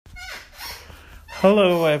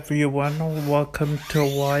Hello everyone, welcome to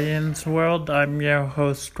Wyan's World. I'm your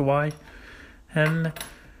host Y, and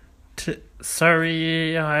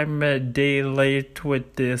sorry I'm a day late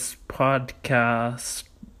with this podcast.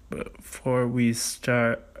 Before we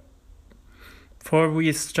start,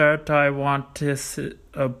 I want to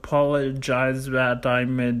apologize that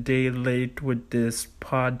I'm a day late with this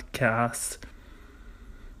podcast.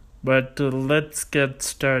 But let's get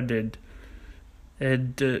started.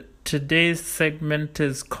 Today's segment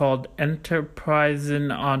is called Enterprise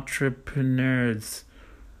and Entrepreneurs.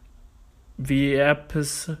 The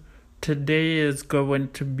episode today is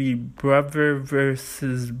going to be brother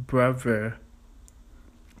versus brother.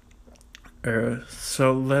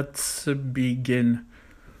 So let's begin.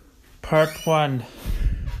 Part 1.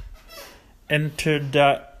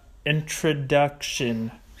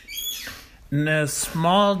 Introduction. In a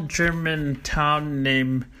small German town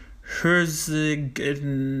named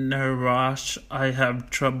Herzogenaurach, I have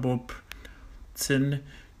trouble pronouncing.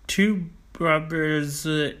 Two brothers,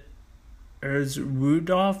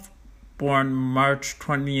 Rudolf, born March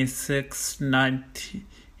 26,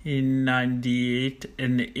 1998,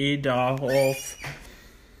 and Adolf,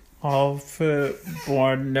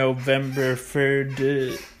 born November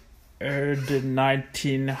 3rd,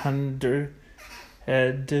 1900,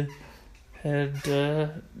 and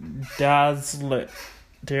Dassler.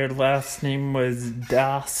 Their last name was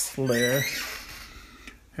Dassler.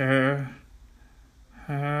 Were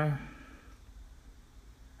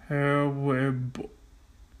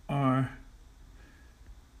born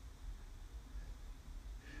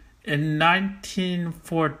in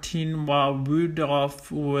 1914, while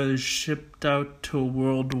Rudolf was shipped out to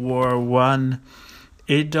World War I.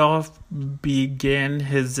 Adolf began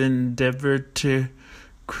his endeavor to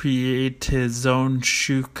create his own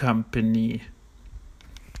shoe company.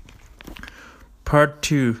 Part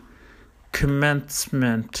 2.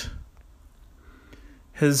 Commencement.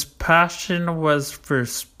 His passion was for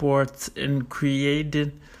sports and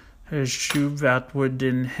created a shoe that would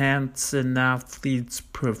enhance an athlete's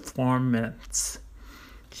performance.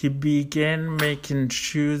 He began making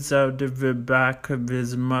shoes out of the back of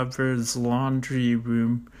his mother's laundry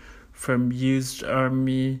room from used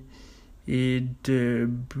army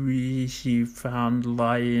debris he found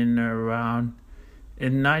lying around.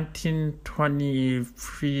 In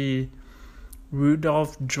 1923,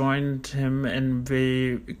 Rudolf joined him and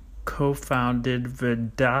they co-founded the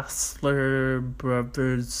Dassler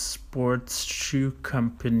Brothers Sports Shoe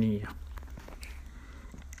Company.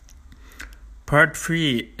 Part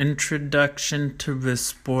 3. Introduction to the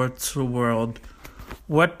Sports World.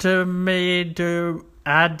 What made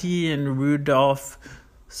Adi and Rudolf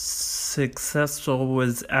successful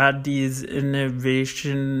was Adi's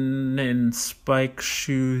innovation in spike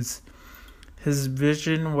shoes. His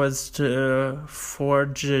vision was to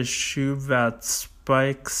forge a shoe that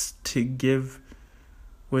spikes to give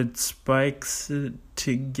the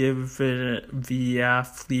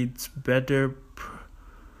athletes better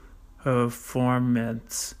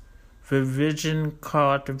performance. The vision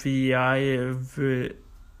caught the eye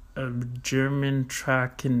of German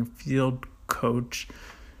track and field coach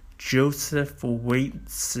Joseph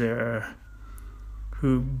Weitzer,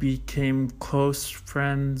 who became a close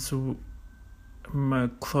friend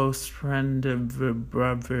of the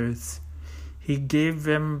brothers. He gave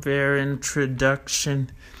them their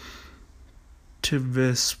introduction to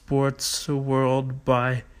the sports world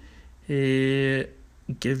by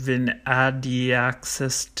giving Adi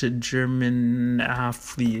access to German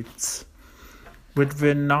athletes. With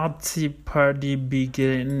the Nazi Party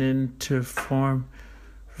beginning to form,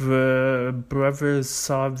 the brothers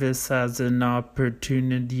saw this as an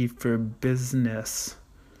opportunity for business.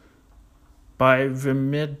 By the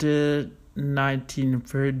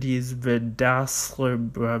mid-1930s, the Dassler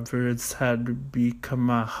brothers had become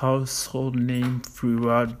a household name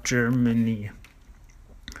throughout Germany.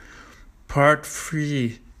 Part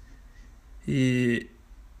 3. The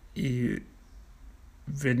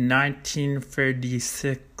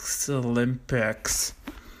 1936 Olympics.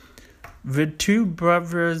 The two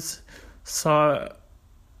brothers saw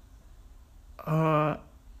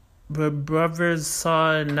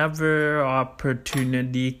another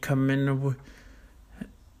opportunity coming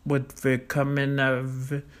with the coming of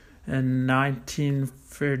the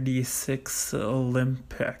 1936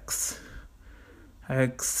 Olympics,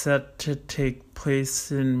 set to take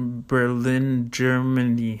place in Berlin,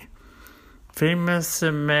 Germany. Famous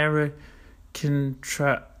American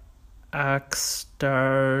track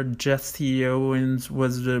star Jesse Owens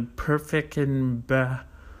was the perfect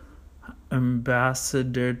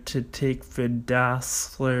ambassador to take the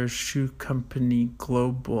Dassler Shoe Company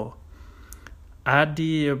global.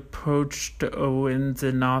 Adi approached Owens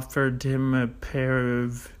and offered him a pair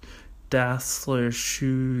of Dassler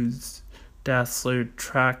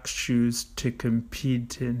track shoes to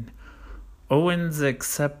compete in. Owens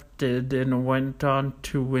accepted and went on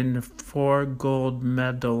to win 4 gold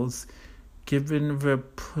medals. Given the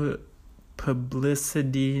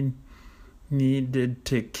publicity needed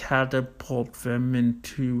to catapult them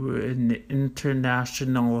into an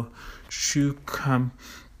international shoe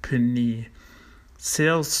company,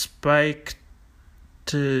 sales spiked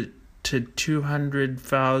to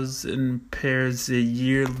 200,000 pairs a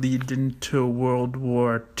year leading to World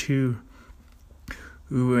War II,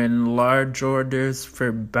 when large orders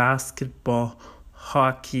for basketball,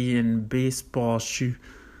 hockey, and baseball shoes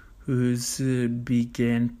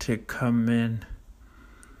began to come in.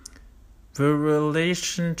 The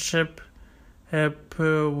relationship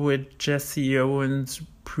with Jesse Owens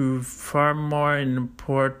proved far more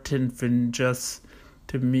important than just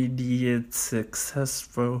immediate success,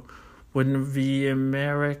 when the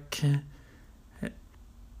Americans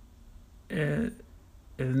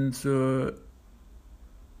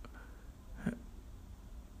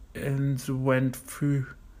went through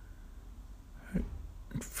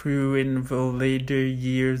in the later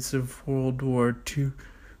years of World War II.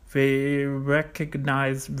 They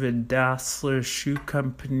recognized the Dassler Shoe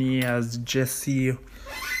Company as Jesse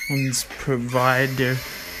Owens' provider,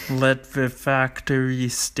 let the factory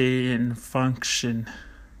stay in function.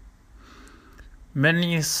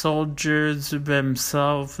 Many soldiers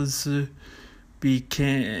themselves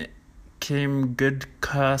became good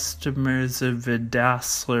customers of the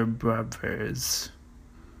Dassler brothers,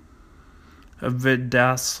 of the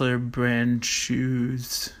Dassler brand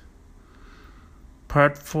shoes.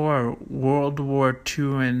 Part 4, World War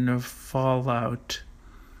II and the Fallout.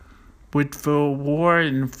 With the war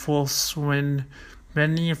in full swing,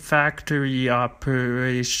 many factory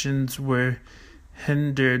operations were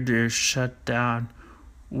hindered or shut down.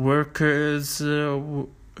 Workers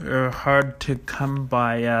are hard to come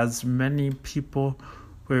by, as many people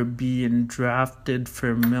were being drafted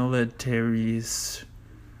for military service.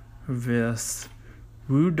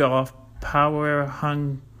 Rudolph,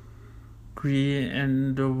 power-hungry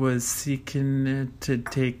and was seeking to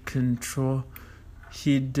take control,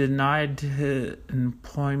 he denied his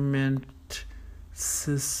employment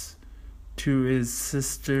to his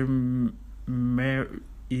sister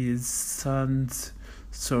Mary's sons,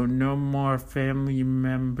 so no more family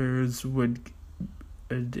members would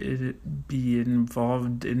be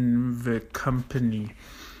involved in the company.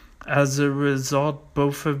 As a result,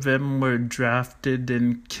 both of them were drafted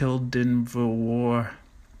and killed in the war.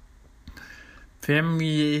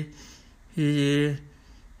 Family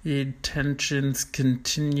tensions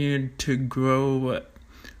continued to grow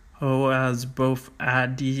as both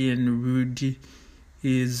Addie and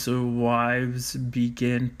Rudy's wives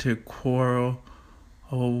began to quarrel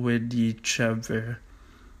with each other.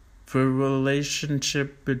 The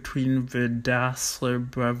relationship between the Dassler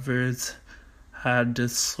brothers had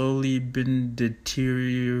slowly been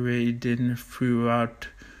deteriorating throughout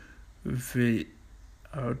the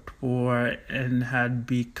war and had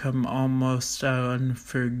become almost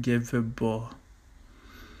unforgivable.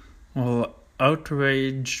 While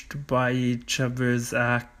outraged by each other's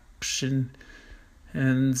actions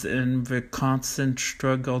and the constant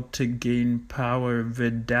struggle to gain power,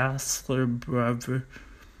 the Dassler brothers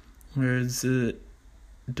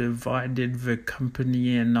divided the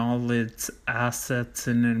company and all its assets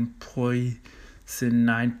and employees in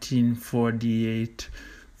 1948.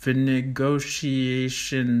 The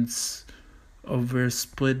negotiations over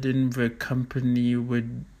splitting the company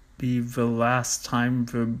would be the last time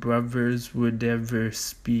the brothers would ever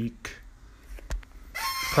speak.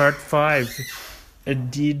 Part 5,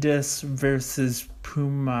 Adidas versus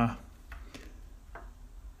Puma.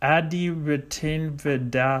 Adi retained the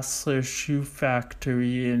Dassler shoe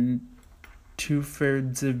factory and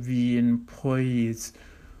 2/3 of the employees,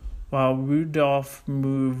 while Rudolph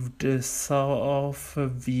moved south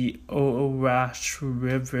of the Orash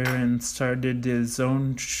River and started his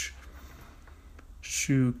own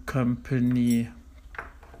shoe company.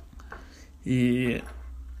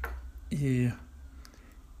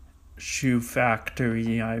 Shoe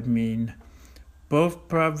factory, Both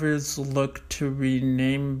brothers looked to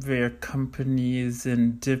rename their companies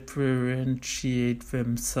and differentiate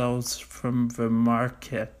themselves from the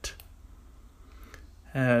market.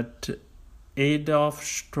 Adolf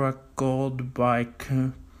struck gold by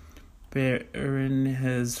comparing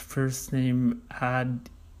his first name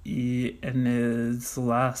Adi and his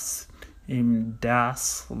last name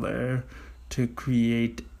Dassler to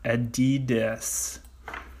create Adidas.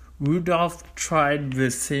 Rudolph tried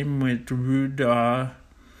the same with Rudolph,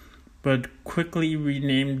 but quickly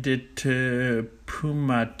renamed it to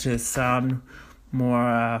Puma to sound more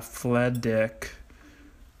athletic.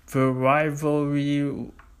 The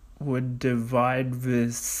rivalry would divide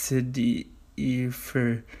the city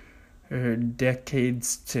for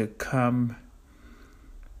decades to come.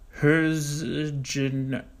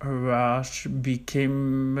 Herzogenaurach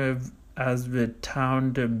became as the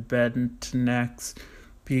town to bend next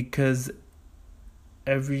because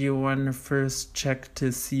everyone first checked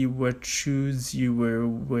to see what shoes you were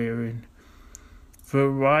wearing. The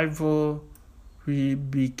rivalry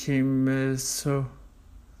became so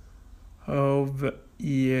the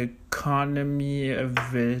economy of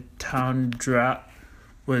the town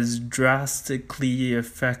was drastically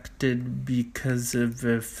affected because of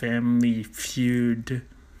the family feud.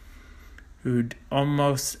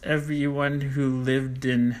 Almost everyone who lived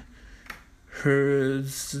in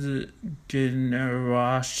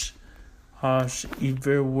Herzogenaurach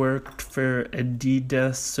either worked for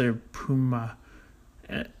Adidas or Puma,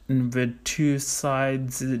 and the two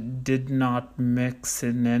sides did not mix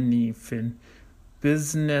in anything.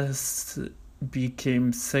 Business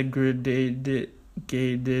became segregated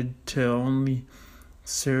to only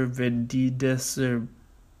serve Adidas or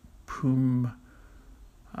Puma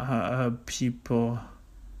people.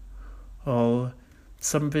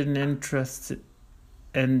 Something interesting,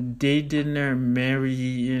 and dating or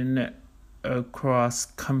marrying across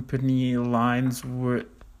company lines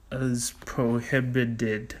was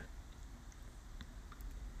prohibited.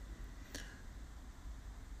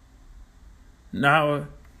 Now,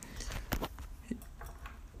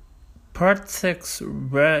 Part 6,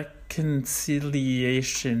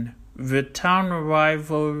 Reconciliation. The town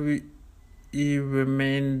rivalry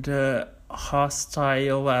remained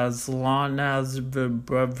hostile as long as the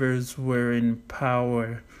brothers were in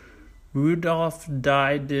power. Rudolph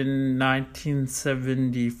died in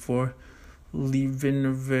 1974, leaving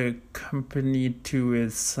the company to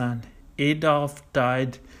his son. Adolf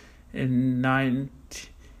died in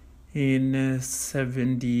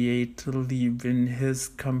 1978, leaving his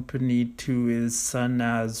company to his son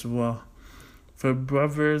as well. The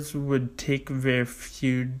brothers would take their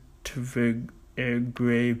feud to their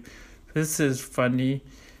grave. This is funny,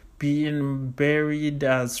 being buried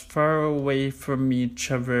as far away from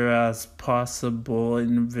each other as possible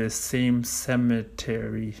in the same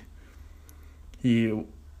cemetery.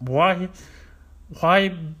 Why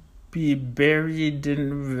be buried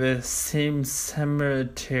in the same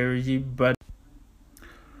cemetery, but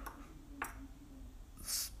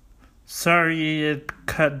sorry it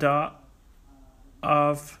cut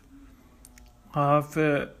off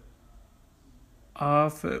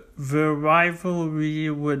the rivalry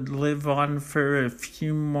would live on for a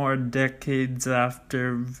few more decades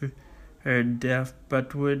after her death,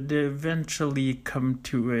 but would eventually come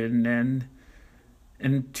to an end.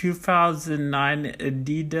 In 2009,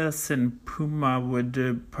 Adidas and Puma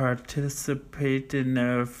would participate in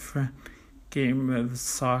a game of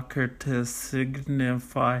soccer to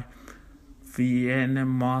signify the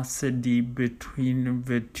animosity between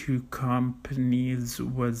the two companies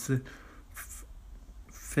was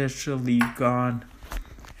officially gone.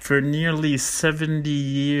 For nearly 70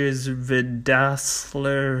 years, the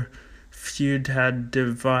Dassler feud had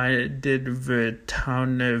divided the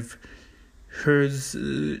town of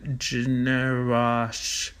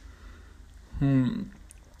Herzogenaurach and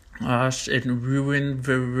ruined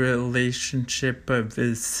the relationship of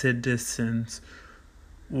its citizens.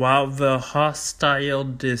 While the hostile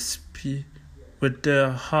dispute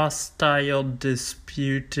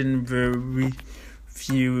in the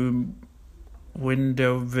review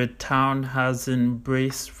window, the town has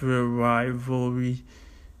embraced the rivalry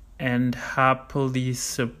and happily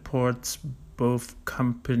supports both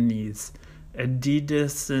companies.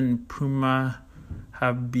 Adidas and Puma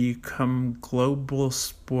have become global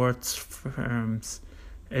sports firms.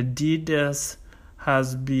 Adidas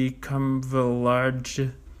has become the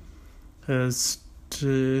largest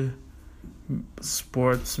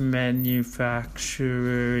sports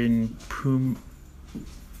manufacturer in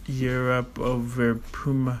Europe over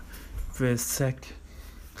Puma, the second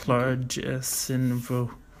largest in the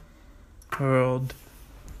world.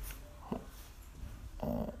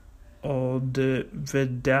 The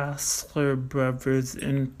Dassler brothers'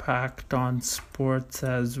 impact on sports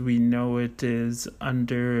as we know it is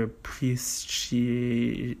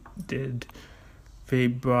underappreciated. They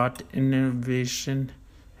brought innovation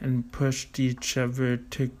and pushed each other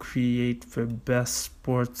to create the best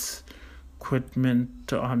sports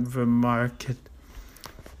equipment on the market.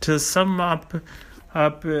 To sum up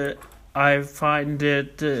I find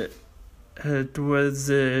it was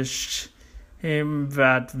a shame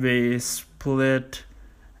that they split,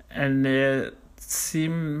 and it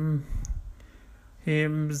seems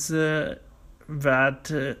that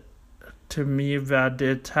to me that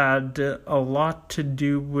it had a lot to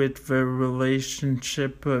do with the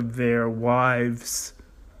relationship of their wives.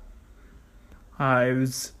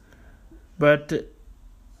 But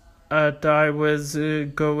I was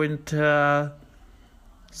going to.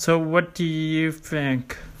 So what do you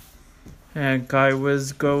think? And I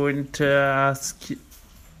was going to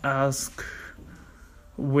ask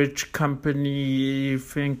which company you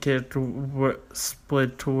think it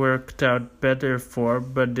split worked out better for,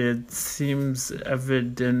 but it seems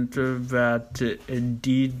evident that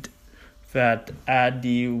indeed that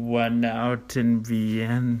Addie won out in the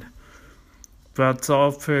end. That's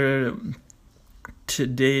all for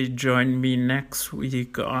today. Join me next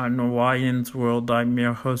week on Wyan's World. I'm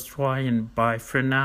your host, Wyan. Bye for now.